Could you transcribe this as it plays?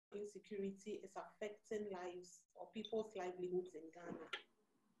insecurity is affecting lives or people's livelihoods in Ghana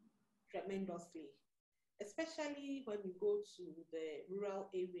tremendously, especially when you go to the rural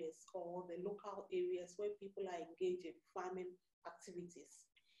areas or the local areas where people are engaged in farming activities.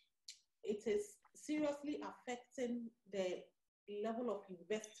 It is seriously affecting the level of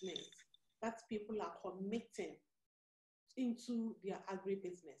investment that people are committing into their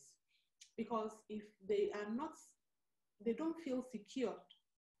agribusiness. Because if they don't feel secure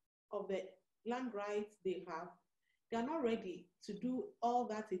of the land rights they have, they are not ready to do all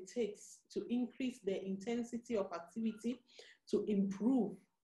that it takes to increase the intensity of activity, to improve,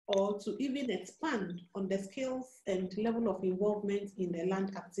 or to even expand on the skills and level of involvement in the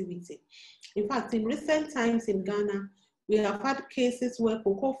land activity. In fact, in recent times in Ghana, we have had cases where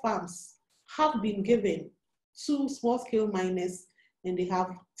cocoa farms have been given to small-scale miners, and they have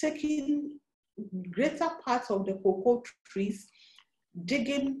taken greater parts of the cocoa trees,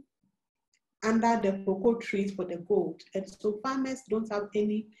 digging under the cocoa trees for the gold. And so farmers don't have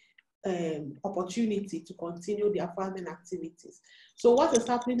any opportunity to continue their farming activities. So what is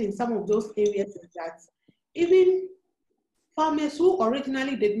happening in some of those areas is that even farmers who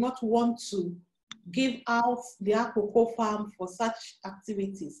originally did not want to give out their cocoa farm for such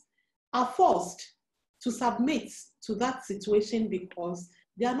activities are forced to submit to that situation because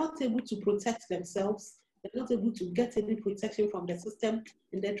they are not able to protect themselves. They're not able to get any protection from the system,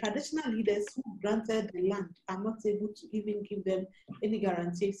 and the traditional leaders who granted the land are not able to even give them any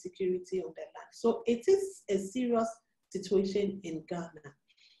guaranteed security on the land. So it is a serious situation in Ghana.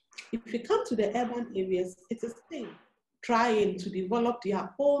 If we come to the urban areas, it is still trying to develop their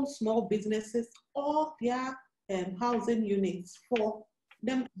own small businesses or their housing units for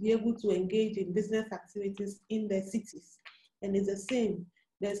them to be able to engage in business activities in the cities. And it's the same.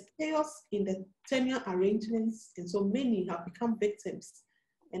 There's chaos in the tenure arrangements, and so many have become victims,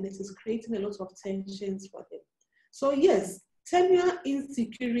 and it is creating a lot of tensions for them. So yes, tenure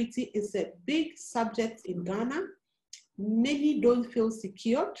insecurity is a big subject in Ghana. Many don't feel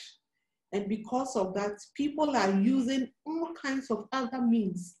secured, and because of that, people are using all kinds of other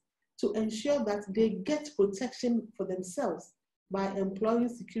means to ensure that they get protection for themselves by employing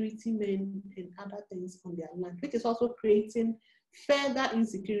security men and other things on their land, which is also creating further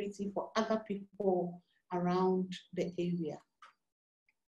insecurity for other people around the area.